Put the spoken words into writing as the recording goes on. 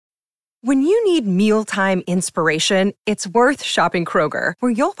When you need mealtime inspiration, it's worth shopping Kroger,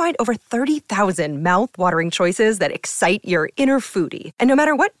 where you'll find over 30,000 mouth-watering choices that excite your inner foodie. And no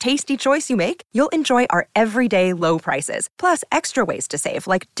matter what tasty choice you make, you'll enjoy our everyday low prices, plus extra ways to save,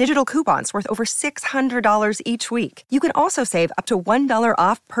 like digital coupons worth over $600 each week. You can also save up to $1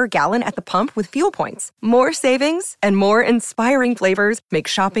 off per gallon at the pump with fuel points. More savings and more inspiring flavors make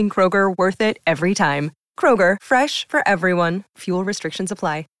shopping Kroger worth it every time. Kroger, fresh for everyone. Fuel restrictions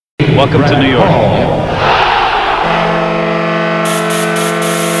apply. Welcome to New York.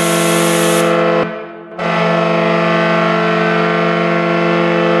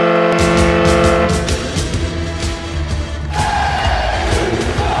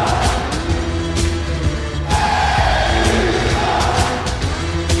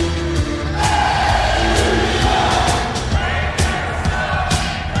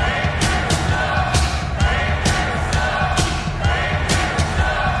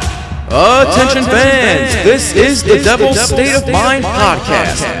 Attention fans, this is the Devil's State of Mind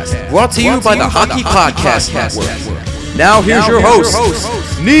podcast, brought to you by the Hockey Podcast Network. Now here's your host,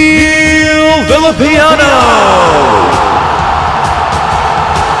 Neil Villapiano.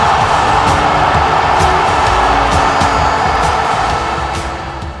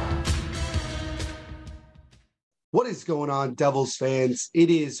 What is going on, Devils fans? It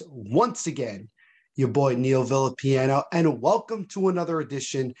is once again your boy Neil Villapiano, and welcome to another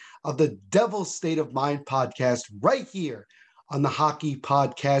edition of the Devil's State of Mind podcast right here on the Hockey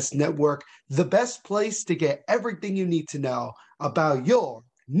Podcast Network, the best place to get everything you need to know about your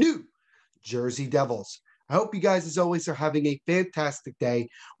New Jersey Devils. I hope you guys, as always, are having a fantastic day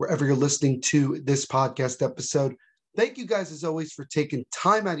wherever you're listening to this podcast episode. Thank you guys, as always, for taking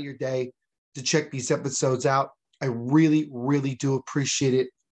time out of your day to check these episodes out. I really, really do appreciate it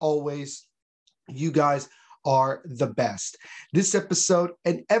always. You guys are the best. This episode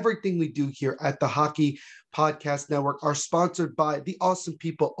and everything we do here at the Hockey Podcast Network are sponsored by the awesome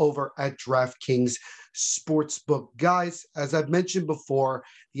people over at DraftKings Sportsbook. Guys, as I've mentioned before,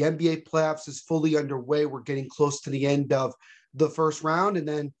 the NBA playoffs is fully underway. We're getting close to the end of the first round, and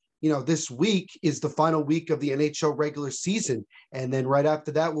then this week is the final week of the NHL regular season. And then right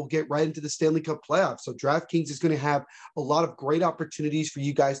after that, we'll get right into the Stanley Cup playoffs. So DraftKings is going to have a lot of great opportunities for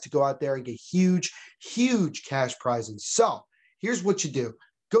you guys to go out there and get huge, huge cash prizes. So here's what you do.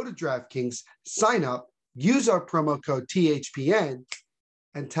 Go to DraftKings, sign up, use our promo code THPN,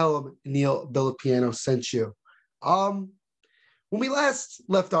 and tell them Neil Villapiano sent you. When we last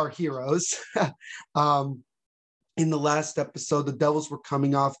left our heroes, in the last episode, the Devils were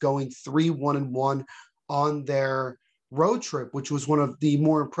coming off going 3-1-1 on their road trip, which was one of the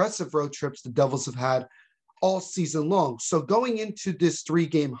more impressive road trips the Devils have had all season long. So going into this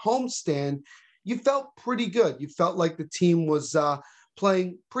 3-game homestand, you felt pretty good. You felt like the team was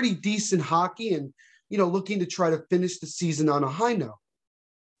playing pretty decent hockey and, looking to try to finish the season on a high note.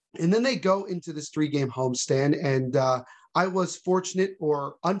 And then they go into this 3-game homestand, and I was fortunate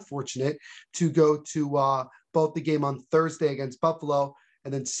or unfortunate to go to both the game on Thursday against Buffalo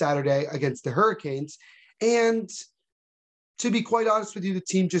and then Saturday against the Hurricanes. And to be quite honest with you, the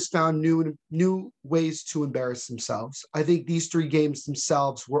team just found new ways to embarrass themselves. I think these 3 games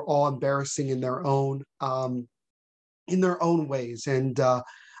themselves were all embarrassing in their own ways. And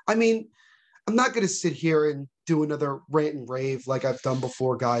I'm not going to sit here and do another rant and rave like I've done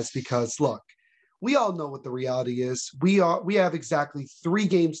before, guys, because look, we all know what the reality is. We have exactly 3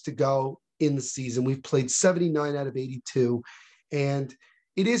 games to go in the season. We've played 79 out of 82, and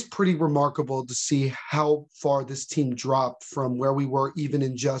it is pretty remarkable to see how far this team dropped from where we were even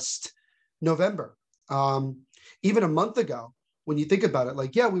in just November. Even a month ago, when you think about it,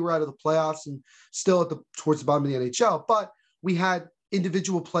 we were out of the playoffs and still towards the bottom of the NHL, but we had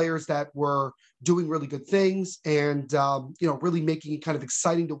individual players that were doing really good things and, really making it kind of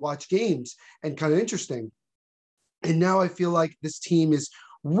exciting to watch games and kind of interesting. And now I feel like this team is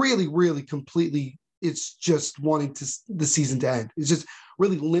really, really completely, it's just wanting the season to end. It's just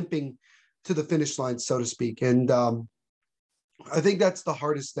really limping to the finish line, so to speak. And I think that's the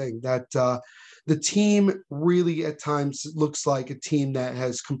hardest thing, that the team really at times looks like a team that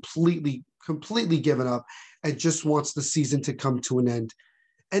has completely given up and just wants the season to come to an end.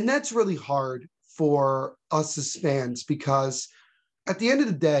 And that's really hard for us as fans, because at the end of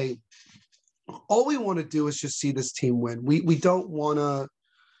the day, all we want to do is just see this team win. We don't want to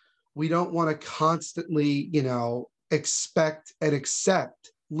constantly, expect and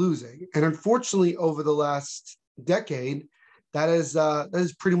accept losing. And unfortunately, over the last decade, that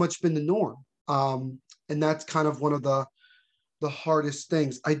has pretty much been the norm. And that's kind of one of the hardest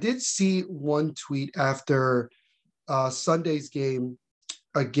things. I did see one tweet after Sunday's game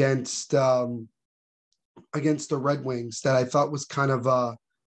against against the Red Wings that I thought was kind of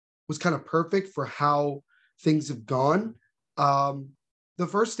perfect for how things have gone. The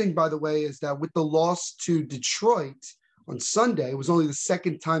first thing, by the way, is that with the loss to Detroit on Sunday, it was only the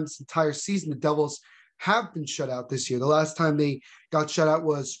second time this entire season the Devils have been shut out this year. The last time they got shut out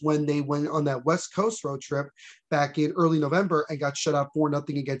was when they went on that West Coast road trip back in early November and got shut out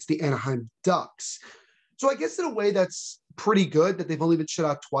 4-0 against the Anaheim Ducks. So I guess in a way that's pretty good that they've only been shut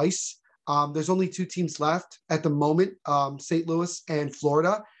out twice. There's only two teams left at the moment, St. Louis and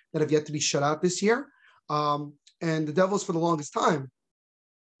Florida, that have yet to be shut out this year. And the Devils, for the longest time,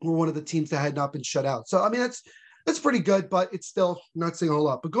 were one of the teams that had not been shut out. So, I mean, that's pretty good, but it's still not saying a whole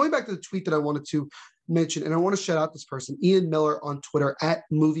lot. But going back to the tweet that I wanted to mention, and I want to shout out this person, Ian Miller on Twitter at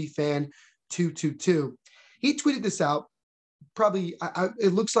MovieFan222. He tweeted this out. Probably,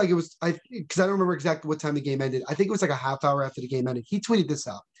 it looks like it was, because I don't remember exactly what time the game ended. I think it was like a half hour after the game ended. He tweeted this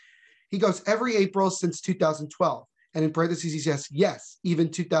out. He goes, every April since 2012. And in parentheses, he says, yes, even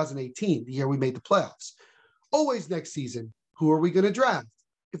 2018, the year we made the playoffs. Always next season. Who are we going to draft?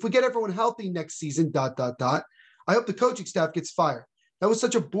 If we get everyone healthy next season, ... I hope the coaching staff gets fired. That was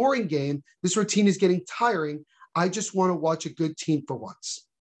such a boring game. This routine is getting tiring. I just want to watch a good team for once.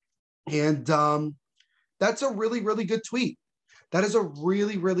 And that's a really, really good tweet. That is a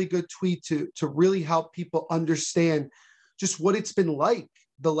really, really good tweet to really help people understand just what it's been like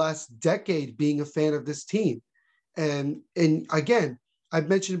the last decade being a fan of this team. And again, I've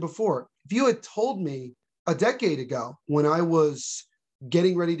mentioned it before. If you had told me a decade ago when I was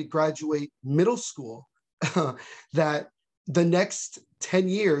getting ready to graduate middle school that the next 10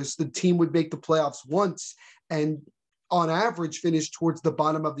 years, the team would make the playoffs once and on average finish towards the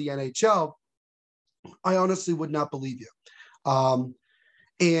bottom of the NHL, I honestly would not believe you.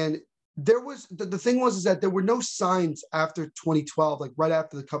 And there was, the thing was, is that there were no signs after 2012, like right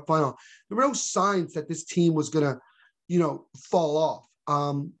after the Cup final, there were no signs that this team was going to, fall off.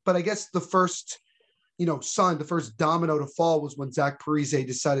 But I guess the first, sign, the first domino to fall was when Zach Parise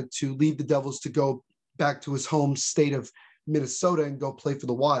decided to leave the Devils to go back to his home state of Minnesota and go play for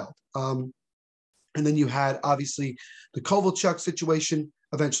the Wild. And then you had obviously the Kovalchuk situation,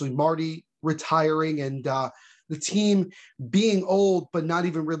 eventually Marty retiring, and the team being old, but not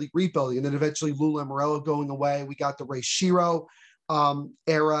even really rebuilding. And then eventually Lou Lamoriello going away. We got the Ray Shero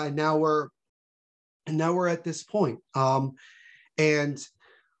era, and now we're at this point. And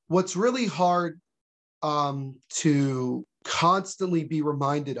what's really hard to constantly be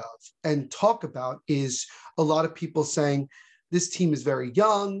reminded of and talk about is a lot of people saying this team is very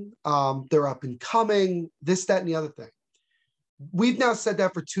young, they're up and coming, this, that, and the other thing. We've now said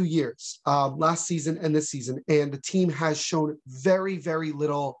that for 2 years, last season and this season, and the team has shown very, very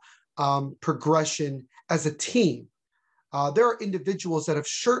little progression as a team. There are individuals that have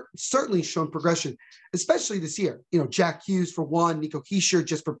certainly shown progression, especially this year. Jack Hughes for one, Nico Hischier,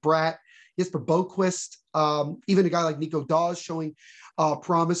 Jesper Bratt, Jesper Boquist, even a guy like Nico Dawes showing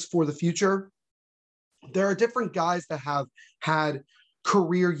promise for the future. There are different guys that have had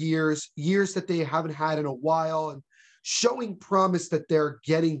career years that they haven't had in a while, and showing promise that they're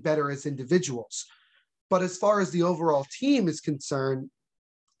getting better as individuals. But as far as the overall team is concerned,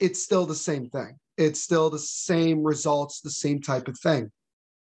 it's still the same thing. It's still the same results, the same type of thing.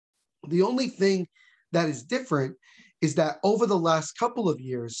 The only thing that is different is that over the last couple of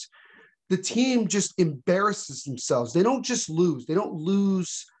years, the team just embarrasses themselves. They don't just lose. They don't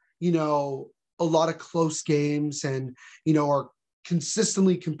lose, a lot of close games and, are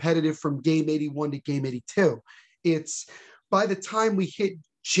consistently competitive from game 81 to game 82. It's by the time we hit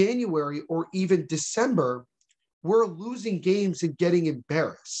January or even December, we're losing games and getting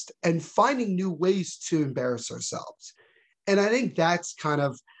embarrassed and finding new ways to embarrass ourselves. And I think that's kind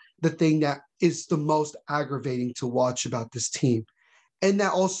of the thing that is the most aggravating to watch about this team. And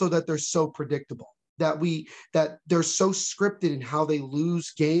that also that they're so predictable, that they're so scripted in how they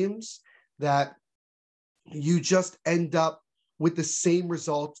lose games that you just end up with the same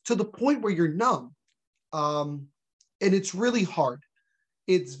results to the point where you're numb. And it's really hard.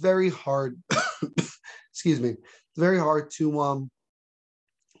 It's very hard. Excuse me. It's very hard to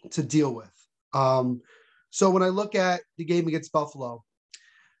deal with. So when I look at the game against Buffalo,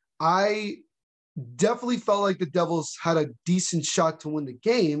 I definitely felt like the Devils had a decent shot to win the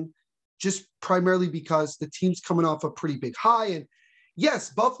game, just primarily because the team's coming off a pretty big high. And yes,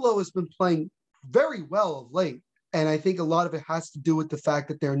 Buffalo has been playing very well of late. And I think a lot of it has to do with the fact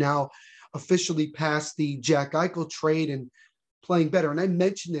that they're now officially past the Jack Eichel trade and playing better. And I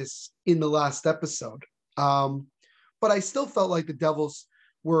mentioned this in the last episode. But I still felt like the Devils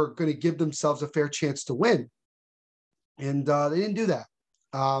were going to give themselves a fair chance to win. And they didn't do that.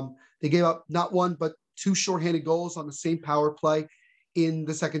 They gave up not one, but two shorthanded goals on the same power play in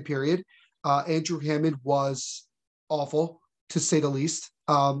the second period. Andrew Hammond was awful, to say the least,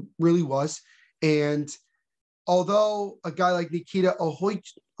 really was. And although a guy like Nikita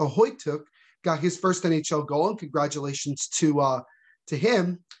Ahoytuk got his first NHL goal, and congratulations to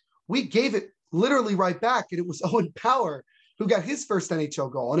him, we gave it literally right back, and it was Owen Power who got his first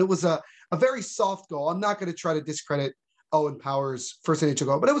NHL goal. And it was a very soft goal. I'm not going to try to discredit Owen Power's first NHL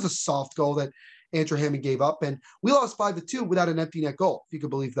goal, but it was a soft goal that Andrew Hammond gave up. And we lost 5-2 without an empty net goal, if you could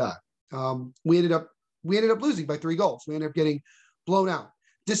believe that. We ended up losing by 3 goals. We ended up getting blown out,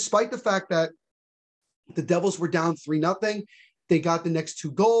 despite the fact that the Devils were down 3-0. They got the next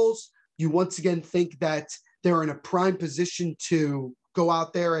 2 goals. You once again think that they're in a prime position to go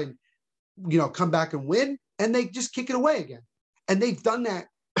out there and, come back and win, and they just kick it away again. And they've done that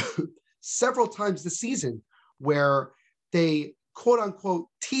several times this season, where they quote unquote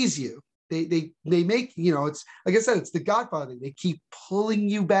tease you. They make, it's like I said, it's the Godfather. They keep pulling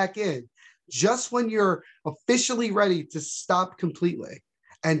you back in just when you're officially ready to stop completely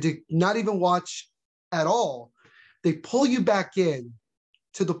and to not even watch at all. They pull you back in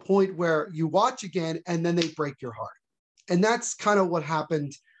to the point where you watch again, and then they break your heart. And that's kind of what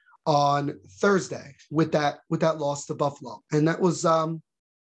happened on Thursday with that loss to Buffalo. And that was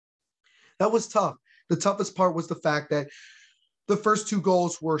tough. The toughest part was the fact that the first 2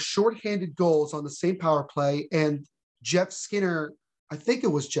 goals were shorthanded goals on the same power play. And Jeff Skinner, I think it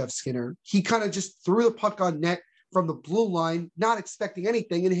was Jeff Skinner, he kind of just threw the puck on net from the blue line, not expecting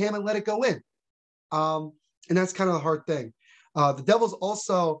anything, and Hammond let it go in. And that's kind of the hard thing. The Devils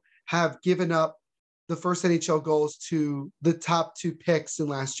also have given up the first NHL goals to the top 2 picks in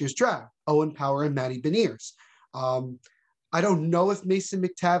last year's draft, Owen Power and Matty Beniers. I don't know if Mason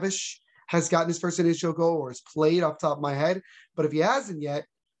McTavish has gotten his first NHL goal or has played off the top of my head, but if he hasn't yet,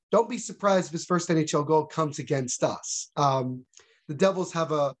 don't be surprised if his first NHL goal comes against us. The Devils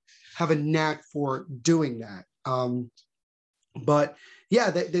have a knack for doing that. But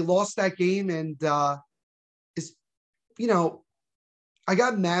yeah, they lost that game, and I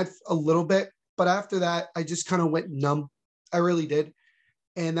got mad a little bit, but after that, I just kind of went numb. I really did.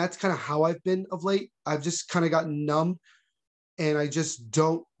 And that's kind of how I've been of late. I've just kind of gotten numb, and I just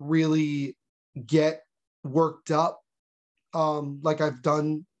don't really get worked up like I've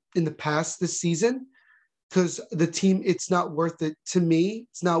done in the past this season, because the team, it's not worth it to me.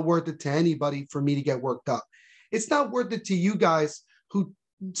 It's not worth it to anybody for me to get worked up. It's not worth it to you guys who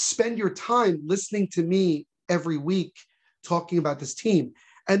spend your time listening to me every week talking about this team.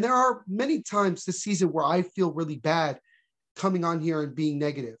 And there are many times this season where I feel really bad coming on here and being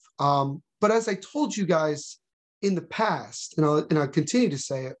negative. But as I told you guys in the past, and I'll continue to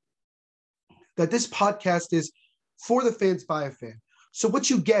say it, that this podcast is for the fans by a fan. So what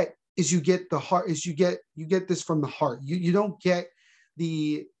you get is you get the heart, is you get this from the heart. You don't get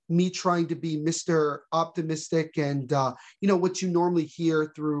me trying to be Mr. Optimistic and what you normally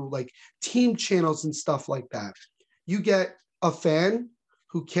hear through like team channels and stuff like that. You get a fan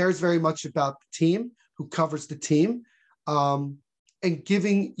who cares very much about the team, who covers the team, and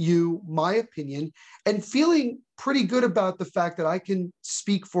giving you my opinion and feeling pretty good about the fact that I can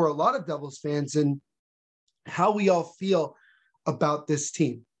speak for a lot of Devils fans and how we all feel about this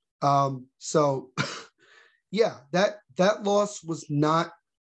team. So yeah, that loss was not,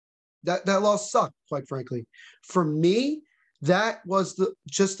 that loss sucked, quite frankly. For me, that was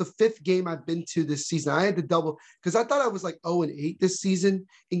just the 5th game I've been to this season. I had to double, because I thought I was like 0-8 this season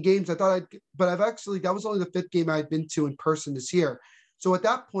in games. That was only the 5th game I had been to in person this year. So at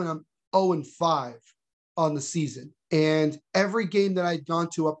that point, I'm 0-5 on the season. And every game that I'd gone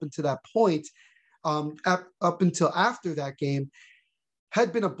to up until that point, up until after that game,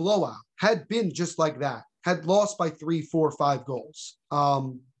 had been a blowout, had been just like that, had lost by 3, 4, 5 goals.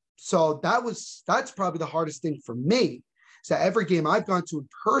 So that's probably the hardest thing for me. So every game I've gone to in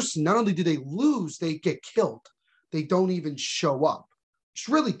person, not only do they lose, they get killed. They don't even show up. It's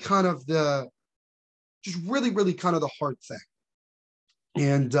really kind of really kind of the hard thing.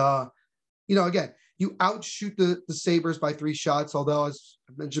 And, again, you outshoot the Sabres by 3 shots, although, as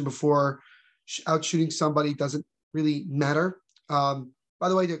I mentioned before, outshooting somebody doesn't really matter. By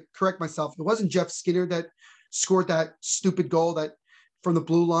the way, to correct myself, it wasn't Jeff Skinner that scored that stupid goal that from the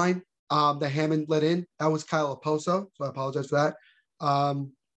blue line that Hammond let in. That was Kyle Oposo, so I apologize for that.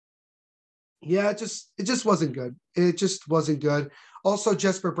 It just wasn't good. It just wasn't good. Also,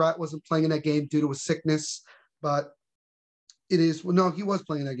 Jesper Bratt wasn't playing in that game due to a sickness, but he was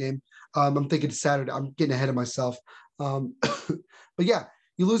playing in that game. I'm thinking Saturday. I'm getting ahead of myself. But yeah,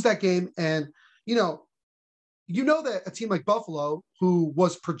 you lose that game, and you know that a team like Buffalo, who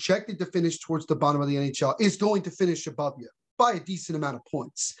was projected to finish towards the bottom of the NHL, is going to finish above you by a decent amount of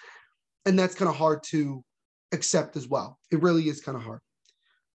points. And that's kind of hard to accept as well. It really is kind of hard.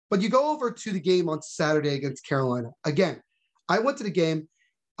 But you go over to the game on Saturday against Carolina. Again, I went to the game.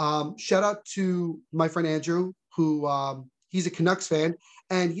 Shout out to my friend Andrew, who he's a Canucks fan,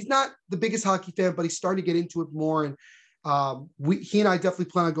 and he's not the biggest hockey fan, but he's starting to get into it more. And he and I definitely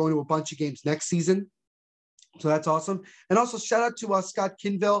plan on going to a bunch of games next season. So that's awesome. And also shout out to Scott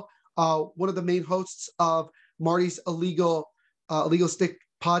Kinville, one of the main hosts of Marty's Illegal Stick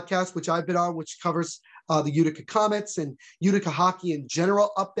podcast, which I've been on, which covers the Utica Comets and Utica hockey in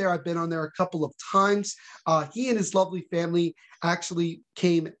general up there. I've been on there a couple of times. He and his lovely family actually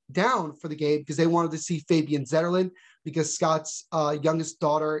came down for the game because they wanted to see Fabian Zetterlund, because Scott's youngest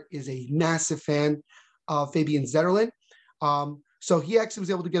daughter is a massive fan of Fabian Zetterlund. So he actually was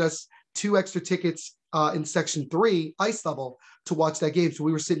able to get us 2 extra tickets in Section 3, ice level, to watch that game. So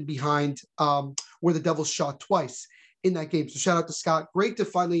we were sitting behind where the Devils shot twice in that game. So shout out to Scott. Great to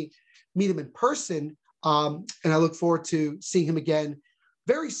finally meet him in person. And I look forward to seeing him again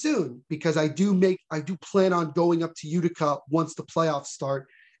very soon, because I do plan on going up to Utica once the playoffs start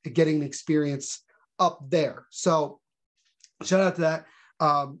and getting an experience up there. So shout out to that.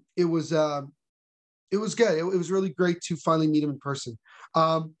 It was good. It was really great to finally meet him in person.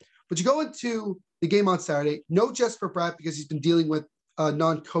 But you go into the game on Saturday, no Jesper Bratt because he's been dealing with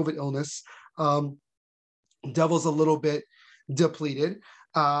non-COVID illness. Devils a little bit depleted.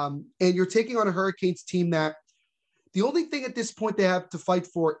 And you're taking on a Hurricanes team that the only thing at this point they have to fight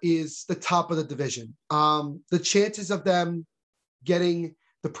for is the top of the division. The chances of them getting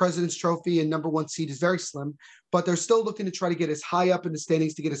the President's Trophy and number 1 seed is very slim, but they're still looking to try to get as high up in the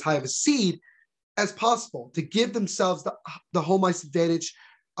standings, to get as high of a seed as possible, to give themselves the home ice advantage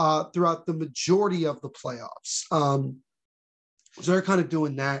throughout the majority of the playoffs. So they're kind of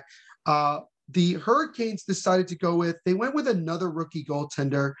doing that. The Hurricanes decided to they went with another rookie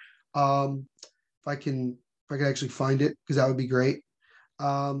goaltender. If I can actually find it, because that would be great.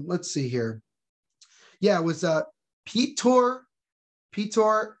 Let's see here. Yeah, it was Peter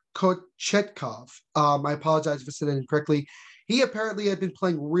Kochetkov. I apologize for saying it incorrectly. He apparently had been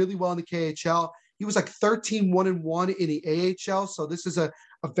playing really well in the KHL. He was like 13-1-1 in the AHL. So this is a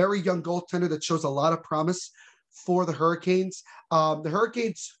very young goaltender that shows a lot of promise for the Hurricanes. The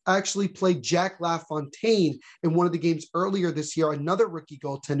Hurricanes actually played Jack LaFontaine in one of the games earlier this year, another rookie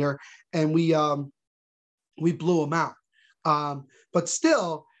goaltender, and we blew him out. But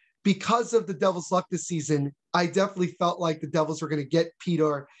still, because of the Devils' luck this season, I definitely felt like the Devils were going to get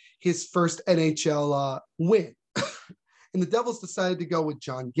Peter his first NHL win. And the Devils decided to go with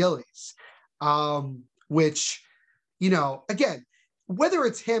John Gillies, which, again, whether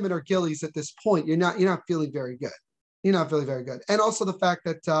it's Hammond or Gillies at this point, you're not feeling very good. You're not feeling very good. And also the fact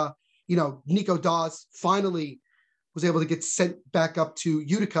that, Nico Dawes finally was able to get sent back up to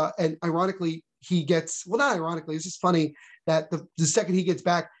Utica. And ironically, not ironically, it's just funny that the second he gets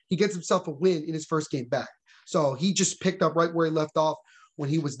back, he gets himself a win in his first game back. So he just picked up right where he left off when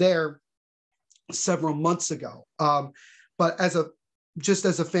he was there several months ago. But as a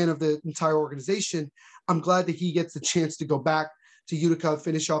fan of the entire organization, I'm glad that he gets the chance to go back to Utica,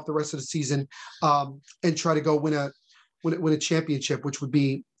 finish off the rest of the season, and try to go win a championship, which would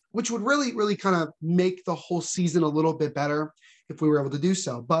really, really kind of make the whole season a little bit better if we were able to do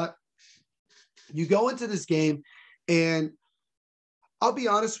so. But you go into this game, and I'll be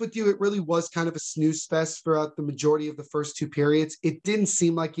honest with you, it really was kind of a snooze fest throughout the majority of the first 2 periods. It didn't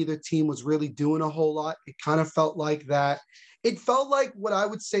seem like either team was really doing a whole lot. It kind of felt like that. It felt like what I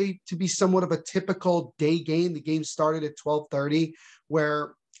would say to be somewhat of a typical day game. The game started at 12:30,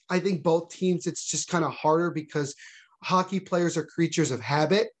 where I think both teams, it's just kind of harder because hockey players are creatures of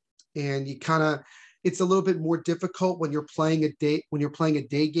habit, and it's a little bit more difficult when you're playing a day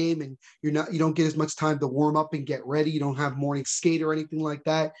game and you don't get as much time to warm up and get ready. You don't have morning skate or anything like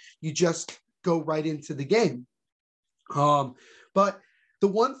that. You just go right into the game. But the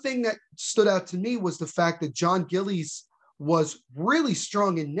one thing that stood out to me was the fact that John Gillies was really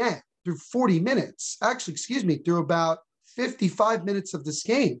strong in net through 40 minutes. Actually, through about 55 minutes of this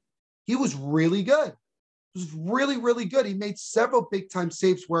game. He was really good. He was really, really good. He made several big-time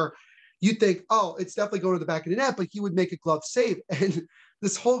saves where you think, oh, it's definitely going to the back of the net, but he would make a glove save. And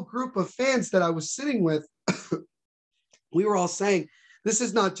this whole group of fans that I was sitting with, we were all saying, this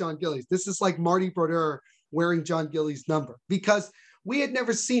is not John Gillies. This is like Marty Brodeur wearing John Gillies' number, because we had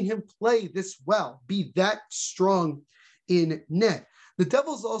never seen him play this well, be that strong in net. The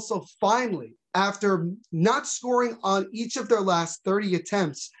Devils also finally, after not scoring on each of their last 30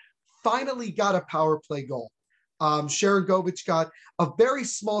 attempts, finally got a power play goal. Sharon Govich got a very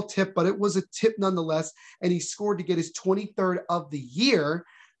small tip, but it was a tip nonetheless, and he scored to get his 23rd of the year.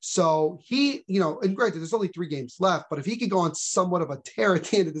 So he, and granted, there's only 3 games left, but if he could go on somewhat of a tear at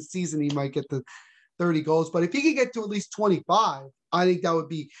the end of the season, he might get the 30 goals. But if he could get to at least 25, I think that would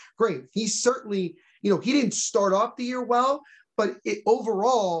be great. He certainly, he didn't start off the year well, but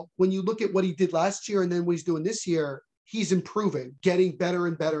overall, when you look at what he did last year and then what he's doing this year, he's improving, getting better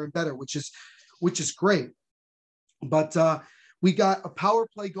and better and better, which is great. But we got a power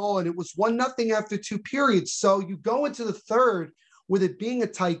play goal, and it was 1-0 after 2 periods. So you go into the third with it being a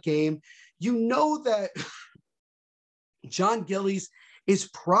tight game. You know that John Gillies is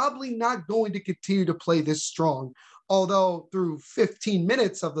probably not going to continue to play this strong, although through 15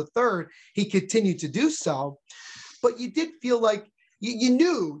 minutes of the third, he continued to do so. But you did feel like you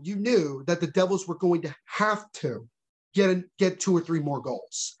knew that the Devils were going to have to get 2 or 3 more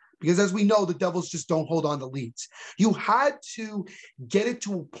goals. Because as we know, the Devils just don't hold on to leads. You had to get it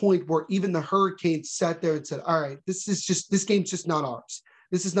to a point where even the Hurricanes sat there and said, all right, this game's just not ours.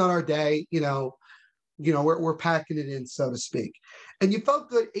 This is not our day. We're packing it in, so to speak. And you felt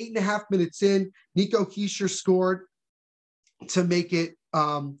good 8.5 minutes in. Nico Hischier scored to make it.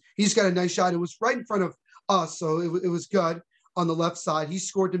 He's got a nice shot. It was right in front of us, so it was good on the left side. He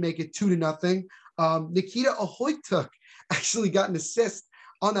scored to make it 2-0. Nikita Ahoytuk actually got an assist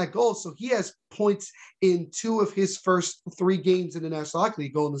on that goal. So he has points in 2 of his first 3 games in the National Hockey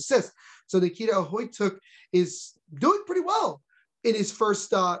League, goal and assist. So Nikita Ahoytuk is doing pretty well in his first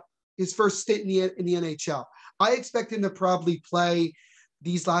stint in the NHL. I expect him to probably play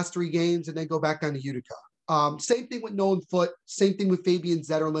these last 3 games and then go back down to Utica. Same thing with Nolan Foote. Same thing with Fabian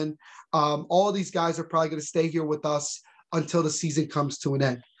Zetterlund. All of these guys are probably going to stay here with us until the season comes to an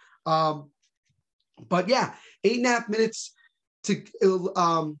end. But yeah, 8.5 minutes to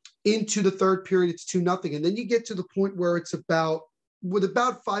into the third period, it's 2-0. And then you get to the point where it's about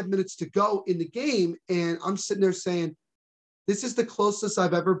 5 minutes to go in the game. And I'm sitting there saying, this is the closest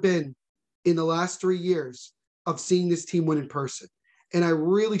I've ever been in the last 3 years of seeing this team win in person. And I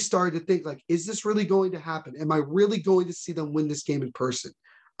really started to think, like, is this really going to happen? Am I really going to see them win this game in person?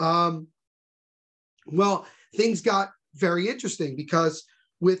 Well, things got very interesting because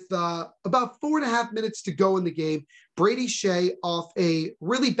with about 4.5 minutes to go in the game, Brady Shea off a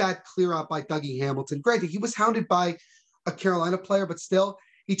really bad clear out by Dougie Hamilton. Granted, he was hounded by a Carolina player, but still,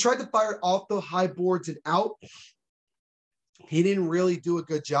 he tried to fire it off the high boards and out. He didn't really do a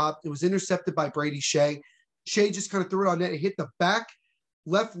good job. It was intercepted by Brady Shea. Shea just kind of threw it on net and hit the back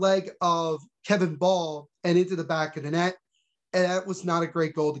left leg of Kevin Ball and into the back of the net. And that was not a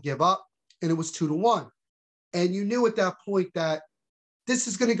great goal to give up. And it was 2-1. And you knew at that point that this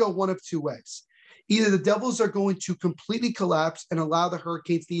is going to go one of 2 ways. Either the Devils are going to completely collapse and allow the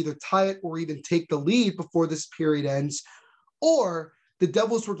Hurricanes to either tie it or even take the lead before this period ends, or the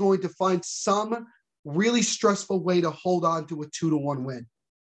Devils were going to find some really stressful way to hold on to a 2-1 win.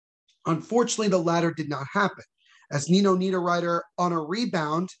 Unfortunately, the latter did not happen, as Nino Niederreiter on a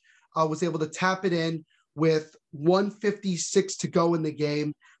rebound was able to tap it in with 1:56 to go in the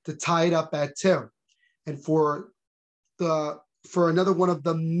game to tie it up at 2. And for another one of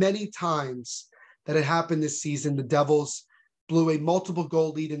the many times that it happened this season, the Devils blew a multiple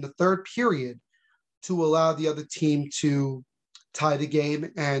goal lead in the third period to allow the other team to tie the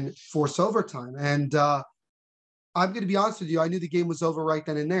game and force overtime. And I'm going to be honest with you, I knew the game was over right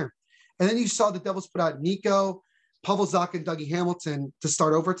then and there. And then you saw the Devils put out Nico, Pavel Zacha, and Dougie Hamilton to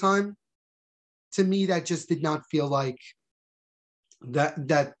start overtime. To me, that just did not feel like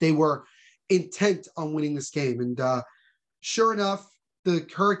that they were intent on winning this game. And sure enough, the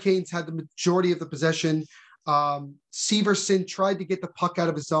Hurricanes had the majority of the possession. Severson tried to get the puck out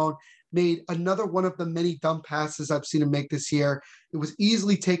of his zone, made another one of the many dumb passes I've seen him make this year. It was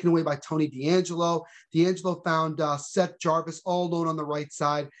easily taken away by Tony DeAngelo. DeAngelo found Seth Jarvis all alone on the right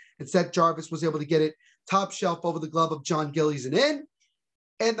side, and Seth Jarvis was able to get it top shelf over the glove of John Gillies and in.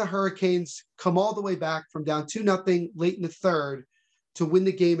 And the Hurricanes come all the way back from down 2-0 late in the third to win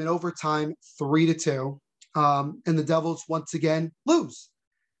the game in overtime 3-2. And the Devils once again lose.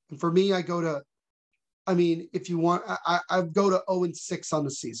 And for me, if you want, I go to 0-6 on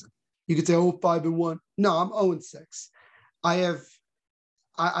the season. You could say, 5-1. No, I'm 0-6.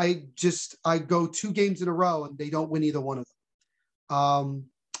 I go 2 games in a row and they don't win either one of them.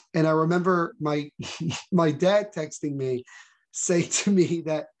 And I remember my dad texting me, saying to me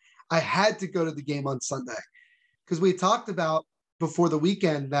that I had to go to the game on Sunday because we talked about before the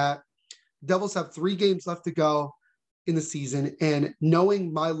weekend that Devils have 3 games left to go in the season. And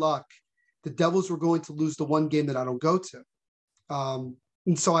knowing my luck, the Devils were going to lose the one game that I don't go to.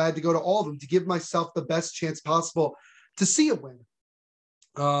 And so I had to go to all of them to give myself the best chance possible to see a win.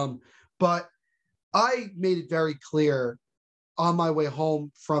 But I made it very clear on my way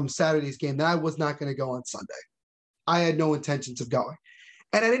home from Saturday's game that I was not going to go on Sunday. I had no intentions of going.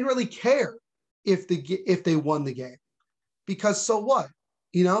 And I didn't really care if they won the game, because so what?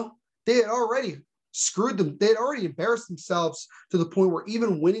 You know, they had already screwed them. They had already embarrassed themselves to the point where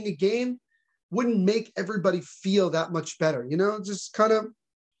even winning a game wouldn't make everybody feel that much better. You know, just kind of,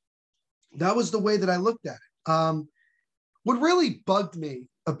 that was the way that I looked at it. What really bugged me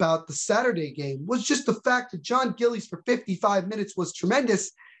about the Saturday game was just the fact that John Gillies for 55 minutes was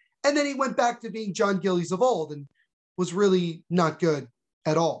tremendous. And then he went back to being John Gillies of old and was really not good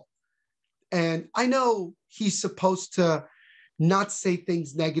at all. And I know he's supposed to not say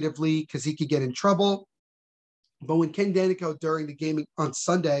things negatively because he could get in trouble. But when Ken Danico during the game on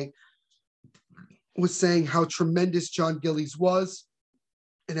Sunday was saying how tremendous John Gillies was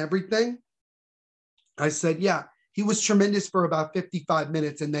and everything, I said, yeah, he was tremendous for about 55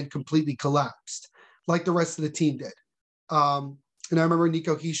 minutes and then completely collapsed like the rest of the team did. And I remember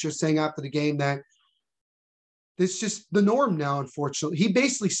Nico Hischier saying after the game that it's just the norm now, unfortunately. He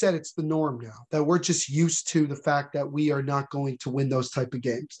basically said it's the norm now, that we're just used to the fact that we are not going to win those type of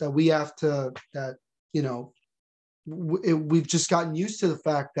games, that we have to, that, you know, we've just gotten used to the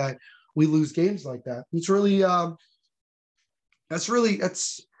fact that we lose games like that. It's really, that's really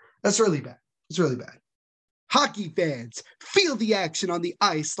bad. It's really bad. Hockey fans, feel the action on the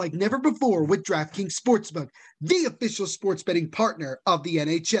ice like never before with DraftKings Sportsbook, the official sports betting partner of the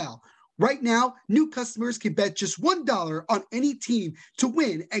NHL. Right now, new customers can bet just $1 on any team to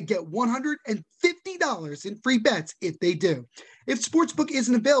win and get $150 in free bets if they do. If Sportsbook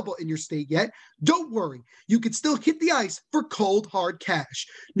isn't available in your state yet, don't worry. You can still hit the ice for cold, hard cash.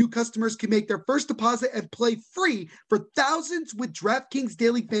 New customers can make their first deposit and play free for thousands with DraftKings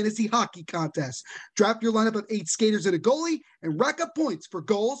Daily Fantasy Hockey Contest. Draft your lineup of 8 skaters and a goalie and rack up points for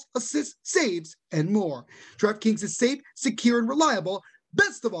goals, assists, saves, and more. DraftKings is safe, secure, and reliable.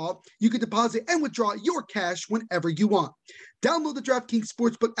 Best of all, you can deposit and withdraw your cash whenever you want. Download the DraftKings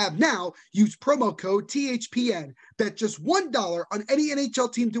Sportsbook app now. Use promo code THPN. Bet just $1 on any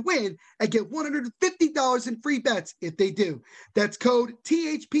NHL team to win and get $150 in free bets if they do. That's code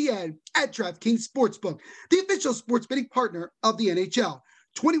THPN at DraftKings Sportsbook, the official sports betting partner of the NHL.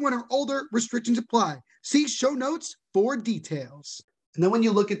 21 or older, restrictions apply. See show notes for details. And then when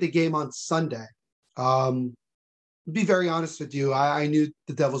you look at the game on Sunday, be very honest with you, I knew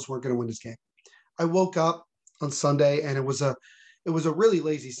the Devils weren't going to win this game. I woke up on Sunday and it was a really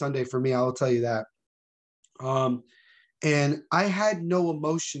lazy Sunday for me, I will tell you that. And I had no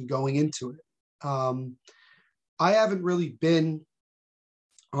emotion going into it. I haven't really been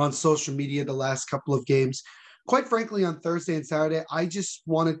on social media the last couple of games. Quite frankly, on Thursday and Saturday, I just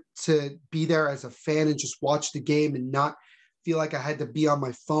wanted to be there as a fan and just watch the game and not feel like I had to be on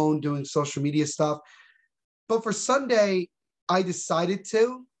my phone doing social media stuff. But for Sunday, I decided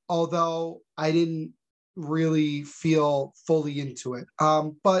to, although I didn't really feel fully into it.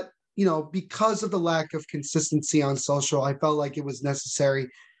 But, you know, because of the lack of consistency on social, I felt like it was necessary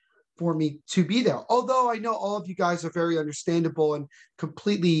for me to be there. Although I know all of you guys are very understandable and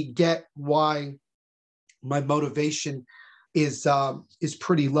completely get why my motivation is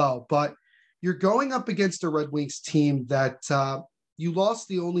pretty low. But you're going up against a Red Wings team that you lost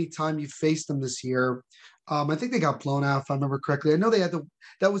the only time you faced them this year. I think they got blown out, if I remember correctly. I know they had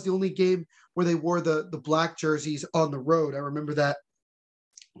that was the only game where they wore the black jerseys on the road. I remember that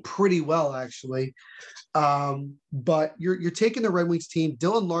pretty well, actually. But you're taking the Red Wings team.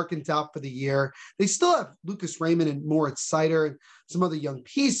 Dylan Larkin's out for the year. They still have Lucas Raymond and Moritz Seider and some other young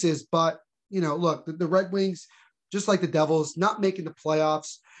pieces. But, you know, look, the Red Wings, just like the Devils, not making the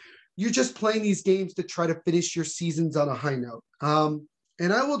playoffs. You're just playing these games to try to finish your seasons on a high note.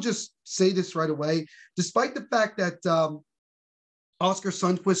 And I will just say this right away, despite the fact that Oscar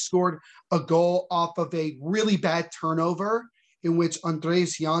Sundqvist scored a goal off of a really bad turnover in which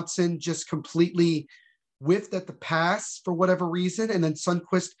Andreas Janssen just completely whiffed at the pass for whatever reason. And then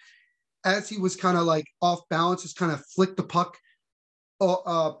Sundqvist, as he was kind of like off balance, just kind of flicked the puck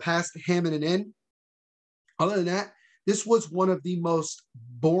past him and in. Other than that, this was one of the most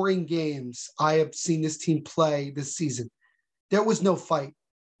boring games I have seen this team play this season. There was no fight.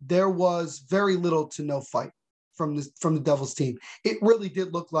 There was very little to no fight from the Devils team. It really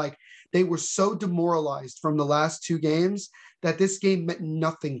did look like they were so demoralized from the last 2 games that this game meant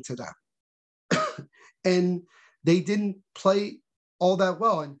nothing to them. And they didn't play all that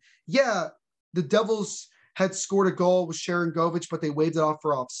well. And yeah, the Devils had scored a goal with Sharon Govich, but they waved it off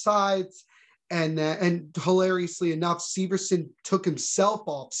for offsides. And hilariously enough, Severson took himself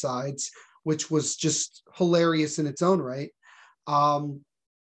off sides, which was just hilarious in its own right.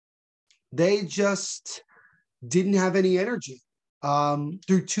 They just didn't have any energy.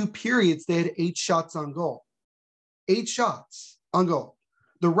 Through 2 periods, they had 8 shots on goal. 8 shots on goal.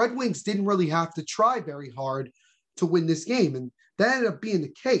 The Red Wings didn't really have to try very hard to win this game, and that ended up being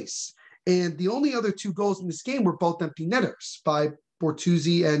the case. And the only other 2 goals in this game were both empty netters by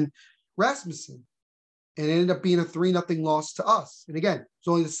Bortuzzi and Rasmussen. And it ended up being a 3-0 loss to us. And again, it's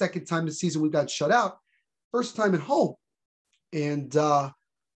only the second time this season we got shut out. First time at home. And that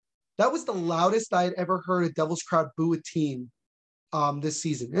was the loudest I had ever heard a Devils crowd boo a team this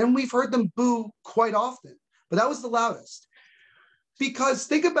season. And we've heard them boo quite often. But that was the loudest. Because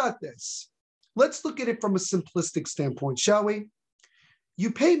think about this. Let's look at it from a simplistic standpoint, shall we?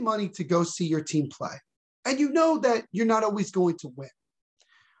 You pay money to go see your team play. And you know that you're not always going to win.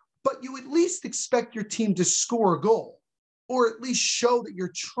 But you at least expect your team to score a goal, or at least show that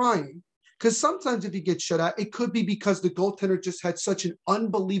you're trying. Because sometimes if you get shut out, it could be because the goaltender just had such an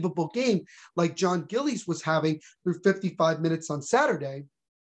unbelievable game, like John Gillies was having through 55 minutes on Saturday.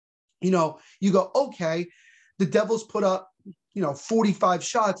 You go, okay, the Devils put up, 45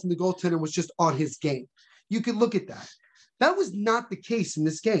 shots and the goaltender was just on his game. You could look at that. That was not the case in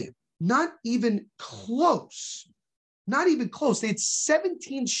this game. Not even close. Not even close. They had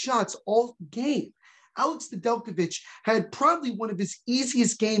 17 shots all game. Alex Nedeljkovic had probably one of his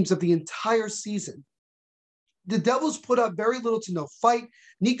easiest games of the entire season. The Devils put up very little to no fight.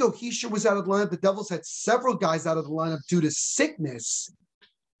 Nico Hischier was out of the lineup. The Devils had several guys out of the lineup due to sickness.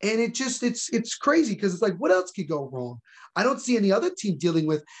 And it's crazy because it's like, what else could go wrong? I don't see any other team dealing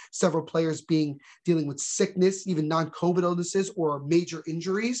with several players dealing with sickness, even non-COVID illnesses or major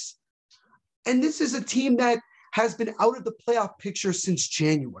injuries. And this is a team that has been out of the playoff picture since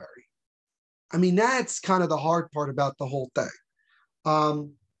January. I mean, that's kind of the hard part about the whole thing.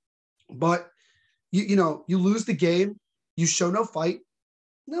 But you lose the game, you show no fight.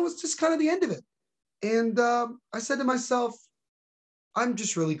 And that was just kind of the end of it. And I said to myself, I'm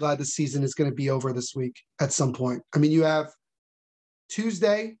just really glad the season is going to be over this week at some point. I mean, you have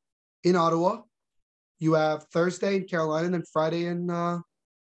Tuesday in Ottawa, you have Thursday in Carolina, and then Friday at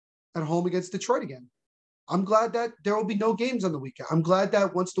home against Detroit again. I'm glad that there will be no games on the weekend. I'm glad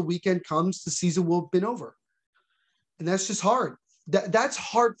that once the weekend comes, the season will have been over. And that's just hard. That's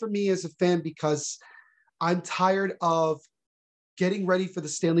hard for me as a fan because I'm tired of getting ready for the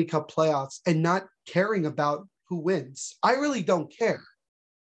Stanley Cup playoffs and not caring about who wins. I really don't care.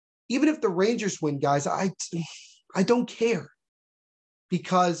 Even if the Rangers win, guys, I don't care.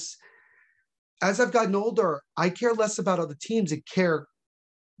 Because as I've gotten older, I care less about other teams and care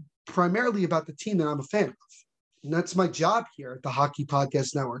primarily about the team that I'm a fan of. And that's my job here at the Hockey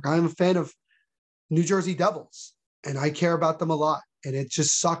Podcast Network. I'm a fan of New Jersey Devils, and I care about them a lot. And it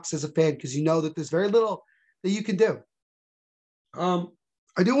just sucks as a fan because you know that there's very little that you can do.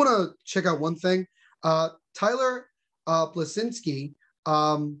 I do want to check out one thing. Tyler Blasinski,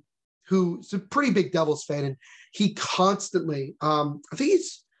 who's a pretty big Devils fan, and he constantly, I think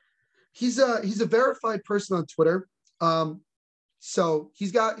he's a verified person on Twitter. So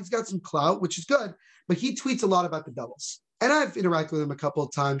he's got some clout, which is good, but he tweets a lot about the Devils. And I've interacted with him a couple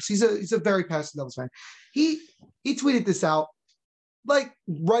of times. He's a very passionate Devils fan. He tweeted this out like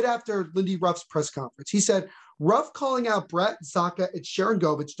right after Lindy Ruff's press conference. He said, Ruff calling out Brett, Zacha, and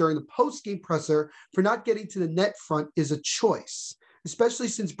Sharangovich during the post-game presser for not getting to the net front is a choice, especially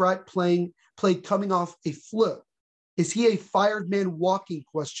since Brett played coming off a flu. Is he a fired man walking ?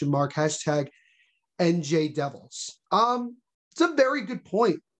 Hashtag NJ Devils. It's a very good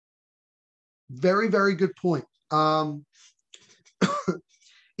point. Very, very good point.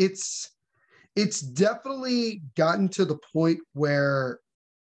 It's definitely gotten to the point where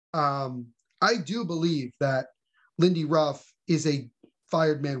I do believe that Lindy Ruff is a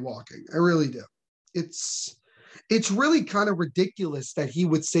fired man walking. I really do. It's really kind of ridiculous that he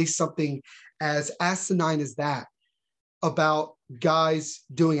would say something as asinine as that about guys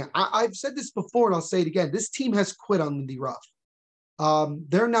doing it. I've said this before and I'll say it again. This team has quit on Lindy Ruff.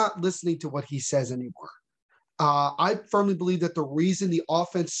 They're not listening to what he says anymore. I firmly believe that the reason the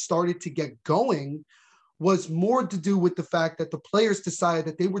offense started to get going was more to do with the fact that the players decided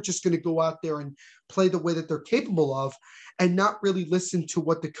that they were just going to go out there and play the way that they're capable of and not really listen to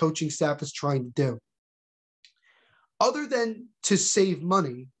what the coaching staff is trying to do. Other than to save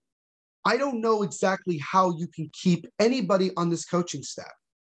money, I don't know exactly how you can keep anybody on this coaching staff.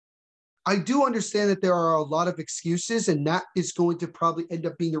 I do understand that there are a lot of excuses, and that is going to probably end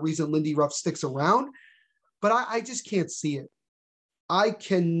up being the reason Lindy Ruff sticks around, but I just can't see it. I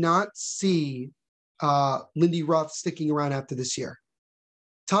cannot see Lindy Ruff sticking around after this year.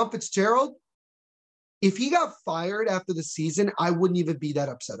 Tom Fitzgerald, if he got fired after the season, I wouldn't even be that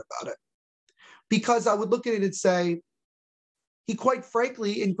upset about it. Because I would look at it and say, he quite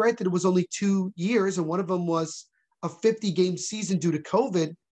frankly, and granted it was only 2 years, and one of them was a 50-game season due to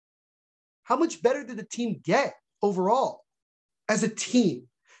COVID, how much better did the team get overall as a team?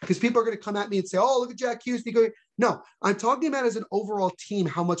 Because people are going to come at me and say, oh, look at Jack Hughes. No, I'm talking about as an overall team,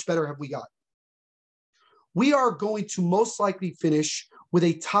 how much better have we got? We are going to most likely finish with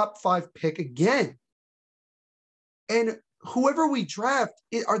a top 5 pick again. And whoever we draft,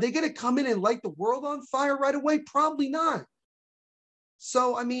 are they going to come in and light the world on fire right away? Probably not.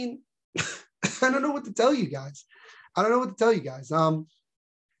 So, I mean, I don't know what to tell you guys.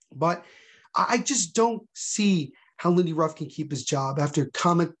 But I just don't see how Lindy Ruff can keep his job after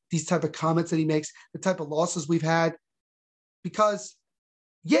these type of comments that he makes, the type of losses we've had. Because,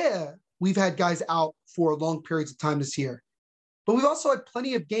 yeah, we've had guys out for long periods of time this year. But we've also had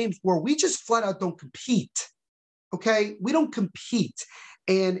plenty of games where we just flat out don't compete. Okay? We don't compete.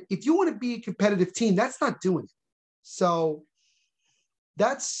 And if you want to be a competitive team, that's not doing it. So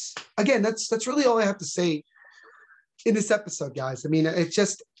that's really all I have to say in this episode, guys. I mean,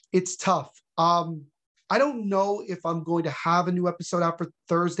 it's tough. I don't know if I'm going to have a new episode out for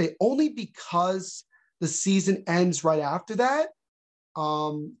Thursday, only because the season ends right after that.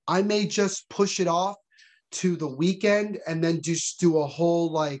 I may just push it off to the weekend and then just do a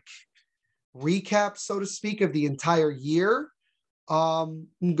whole recap, so to speak, of the entire year, and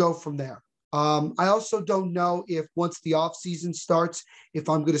go from there. I also don't know if once the off season starts, if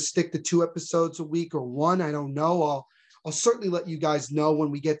I'm going to stick to 2 episodes a week or 1. I don't know. I'll certainly let you guys know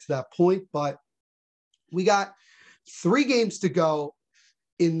when we get to that point, but we got 3 games to go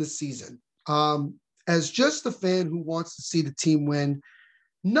in the season. As just a fan who wants to see the team win,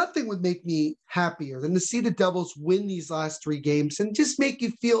 nothing would make me happier than to see the Devils win these last 3 games and just make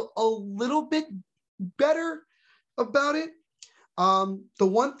you feel a little bit better about it. The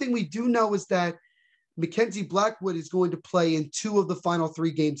one thing we do know is that Mackenzie Blackwood is going to play in 2 of the final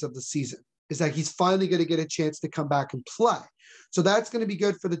 3 games of the season. Is that he's finally going to get a chance to come back and play. So that's going to be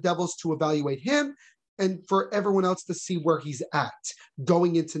good for the Devils to evaluate him and for everyone else to see where he's at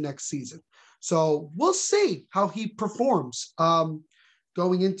going into next season. So we'll see how he performs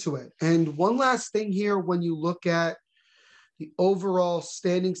going into it. And one last thing here, when you look at the overall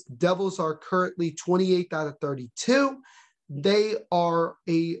standings, the Devils are currently 28th out of 32. They are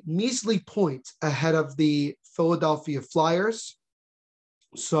a measly point ahead of the Philadelphia Flyers.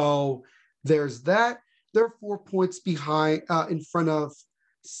 So there's that. They're 4 points behind in front of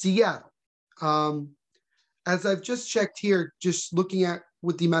Seattle. As I've just checked here, just looking at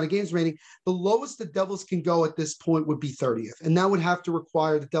with the amount of games remaining, the lowest the Devils can go at this point would be 30th. And that would have to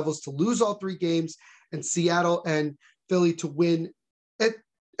require the Devils to lose all 3 games and Seattle and Philly to win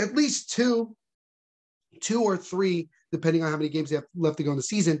at least two or 3, depending on how many games they have left to go in the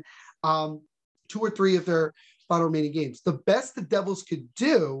season, 2 or 3 of their final remaining games. The best the Devils could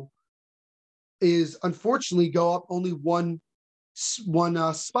do is unfortunately go up only one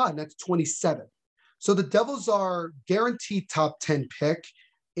spot, and that's 27. So the Devils are guaranteed top 10 pick,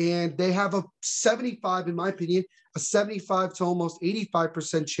 and they have a 75, in my opinion, a 75 to almost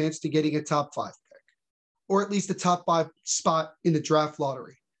 85% chance to getting a top 5 pick, or at least a top 5 spot in the draft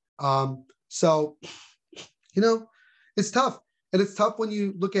lottery. So, it's tough. And it's tough when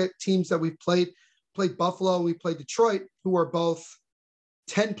you look at teams that we've played Buffalo, we played Detroit, who are both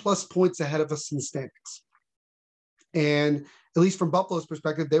 10 plus points ahead of us in the standings. And at least from Buffalo's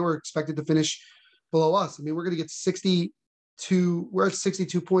perspective, they were expected to finish below us. I mean, we're going to get 62. We're at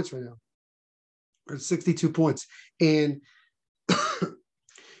 62 points right now. We're at 62 points. And,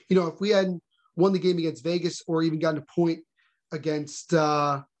 if we hadn't won the game against Vegas or even gotten a point against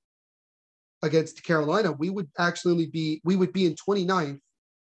Carolina, we would be in 29th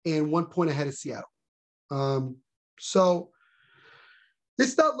and 1 point ahead of Seattle. So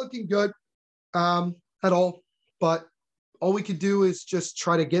it's not looking good at all, but all we can do is just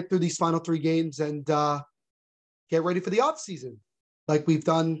try to get through these final 3 games and get ready for the off season like we've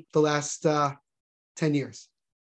done the last 10 years.